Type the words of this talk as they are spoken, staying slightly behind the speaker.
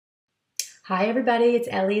Hi everybody, it's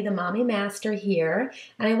Ellie, the Mommy Master here,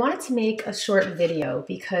 and I wanted to make a short video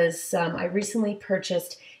because I recently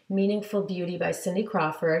purchased Meaningful Beauty by Cindy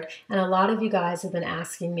Crawford, and a lot of you guys have been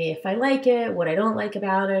asking me if I like it, what I don't like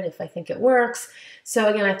about it, if I think it works. So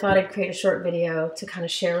again, I thought I'd create a short video to kind of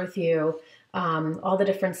share with you all the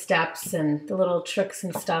different steps and the little tricks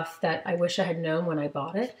and stuff that I wish I had known when I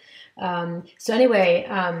bought it. So anyway,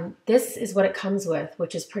 this is what it comes with,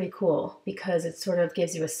 which is pretty cool because it sort of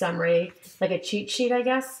gives you a summary, like a cheat sheet, I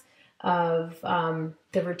guess, of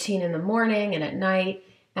the routine in the morning and at night.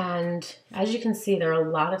 And as you can see, there are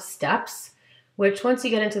a lot of steps, which once you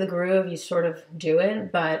get into the groove, you sort of do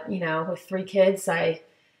it. But, you know, with 3 kids, I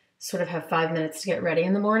sort of have 5 minutes to get ready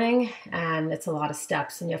in the morning, and it's a lot of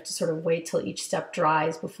steps, and you have to sort of wait till each step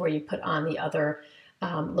dries before you put on the other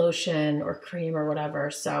lotion or cream or whatever.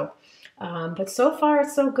 So, but so far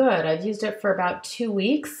it's so good. I've used it for about 2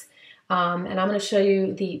 weeks, and I'm going to show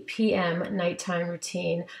you the PM nighttime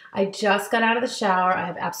routine. I just got out of the shower. I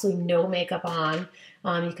have absolutely no makeup on.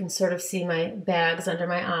 You can sort of see my bags under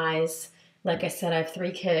my eyes. Like I said, I have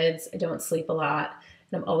 3 kids. I don't sleep a lot.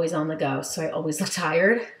 I'm always on the go, so I always look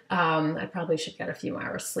tired. I probably should get a few more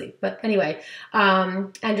hours sleep. But anyway,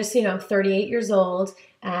 and just, you know, I'm 38 years old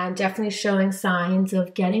and definitely showing signs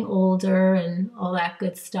of getting older and all that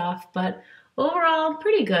good stuff. But overall,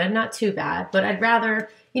 pretty good, not too bad. But I'd rather,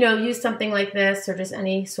 you know, use something like this or just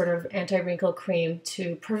any sort of anti-wrinkle cream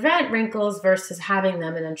to prevent wrinkles versus having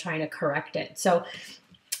them and then trying to correct it. So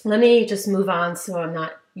let me just move on so I'm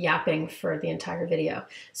not yapping for the entire video.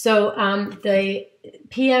 So the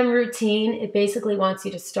PM routine, it basically wants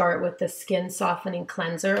you to start with the skin softening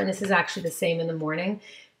cleanser, and this is actually the same in the morning.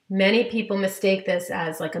 Many people mistake this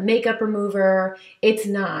as like a makeup remover. It's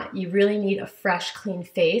not. You really need a fresh, clean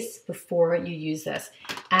face before you use this.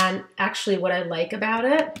 And actually what I like about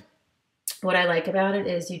it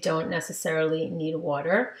is you don't necessarily need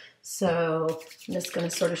water. So I'm just going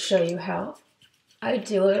to sort of show you how I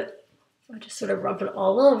do it. I just sort of rub it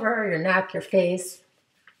all over your neck, your face.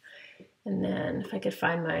 And then if I could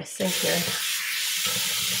find my sink here.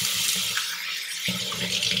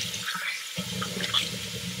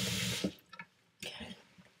 Okay.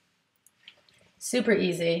 Super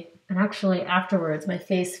easy. And actually afterwards, my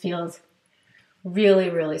face feels really,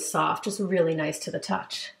 really soft, just really nice to the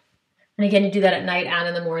touch. And again, you do that at night and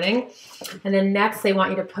in the morning. And then next, they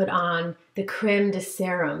want you to put on the creme de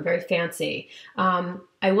serum, very fancy.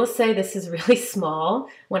 I will say this is really small.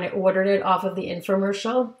 When I ordered it off of the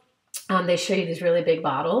infomercial, they show you these really big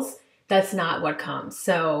bottles. That's not what comes.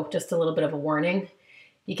 So just a little bit of a warning.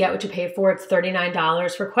 You get what you pay for. It's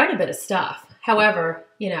 $39 for quite a bit of stuff. However,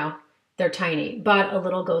 you know, they're tiny, but a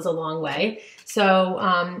little goes a long way.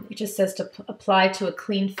 So it just says to apply to a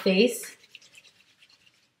clean face.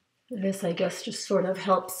 This, I guess, just sort of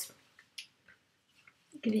helps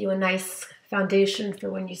give you a nice foundation for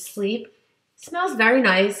when you sleep. It smells very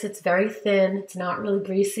nice. It's very thin. It's not really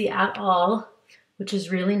greasy at all, which is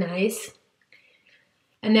really nice.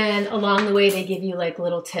 And then along the way, they give you like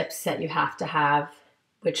little tips that you have to have,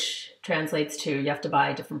 which translates to you have to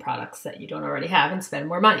buy different products that you don't already have and spend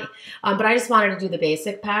more money. But I just wanted to do the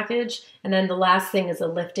basic package. And then the last thing is a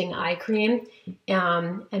lifting eye cream.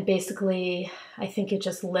 And basically, I think it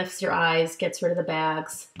just lifts your eyes, gets rid of the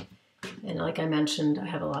bags. And like I mentioned, I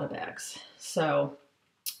have a lot of bags. So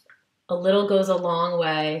a little goes a long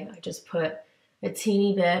way. I just put a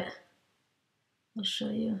teeny bit. I'll show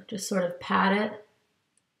you. Just sort of pat it.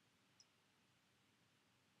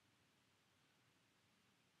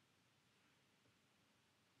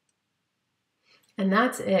 And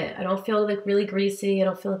that's it. I don't feel like really greasy. I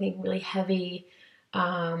don't feel like really heavy.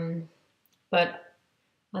 But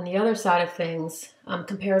on the other side of things,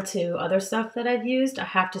 compared to other stuff that I've used, I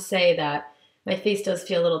have to say that my face does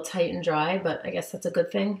feel a little tight and dry, but I guess that's a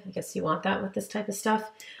good thing. I guess you want that with this type of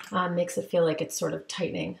stuff. Makes it feel like it's sort of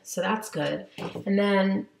tightening. So that's good. And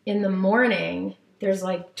then in the morning, there's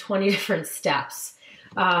like 20 different steps.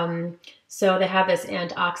 So they have this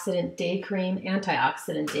antioxidant day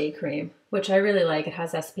cream, which I really like. It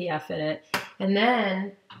has SPF in it. And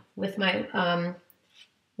then with my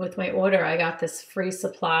order, I got this free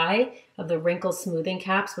supply of the wrinkle smoothing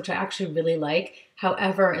caps, which I actually really like.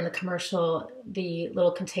 However, in the commercial, the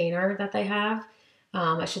little container that they have,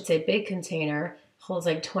 I should say big container, holds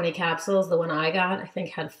like 20 capsules. The one I got, I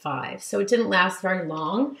think, had 5. So it didn't last very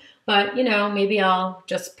long. But, you know, maybe I'll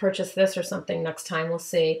just purchase this or something next time. We'll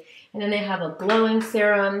see. And then they have a glowing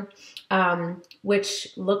serum, which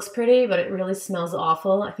looks pretty, but it really smells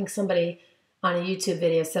awful. I think somebody on a YouTube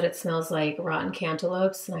video said it smells like rotten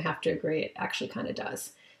cantaloupes, and I have to agree, it actually kind of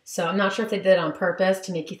does. So I'm not sure if they did it on purpose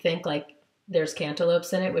to make you think like there's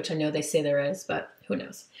cantaloupes in it, which I know they say there is, but who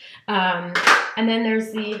knows. And then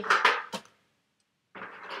there's the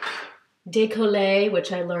décolleté,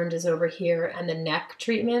 which I learned is over here, and the neck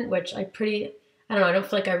treatment, which I don't know, I don't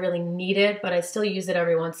feel like I really need it, but I still use it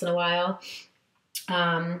every once in a while.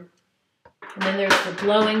 And then there's the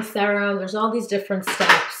glowing serum. There's all these different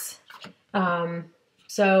steps.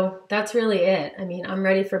 So that's really it. I mean, I'm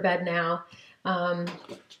ready for bed now.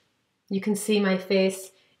 You can see my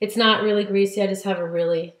face. It's not really greasy. I just have a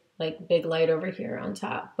really like big light over here on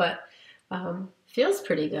top, but feels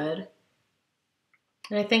pretty good.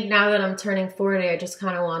 And I think now that I'm turning 40, I just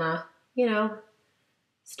kind of want to, you know,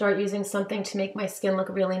 start using something to make my skin look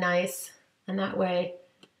really nice. And that way,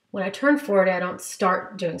 when I turn 40, I don't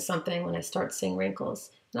start doing something when I start seeing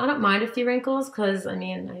wrinkles. And I don't mind a few wrinkles because, I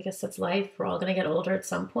mean, I guess that's life. We're all going to get older at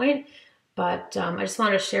some point. But I just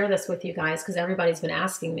wanted to share this with you guys because everybody's been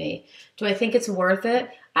asking me, do I think it's worth it?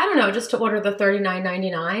 I don't know, just to order the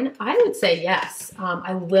 $39.99, I would say yes.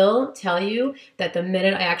 I will tell you that the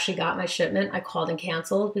minute I actually got my shipment, I called and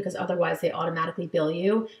canceled because otherwise they automatically bill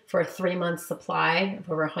you for a 3-month supply of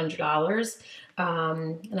over $100.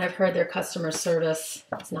 And I've heard their customer service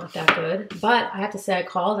is not that good. But I have to say I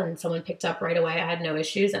called and someone picked up right away. I had no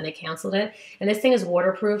issues and they canceled it. And this thing is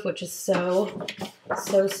waterproof, which is so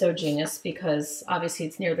genius because obviously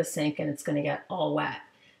it's near the sink and it's going to get all wet.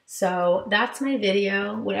 So that's my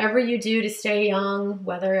video. Whatever you do to stay young,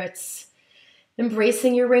 whether it's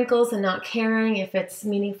embracing your wrinkles and not caring, if it's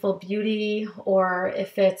meaningful beauty or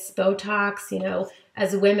if it's Botox, you know,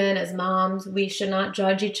 as women, as moms, we should not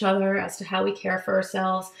judge each other as to how we care for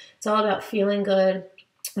ourselves. It's all about feeling good.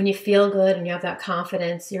 When you feel good and you have that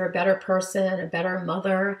confidence, you're a better person, a better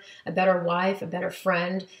mother, a better wife, a better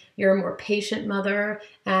friend. You're a more patient mother.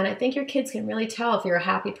 And I think your kids can really tell if you're a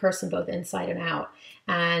happy person, both inside and out.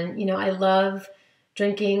 And, you know, I love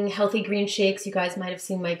drinking healthy green shakes. You guys might have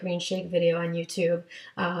seen my green shake video on YouTube.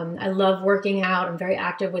 I love working out. I'm very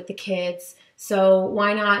active with the kids. So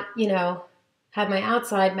why not, you know, have my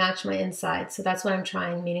outside match my inside? So that's what I'm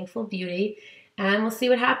trying, meaningful beauty. And we'll see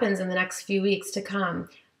what happens in the next few weeks to come.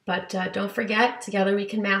 But don't forget, together we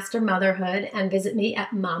can master motherhood, and visit me at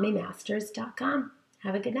mommymasters.com.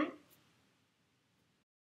 Have a good night.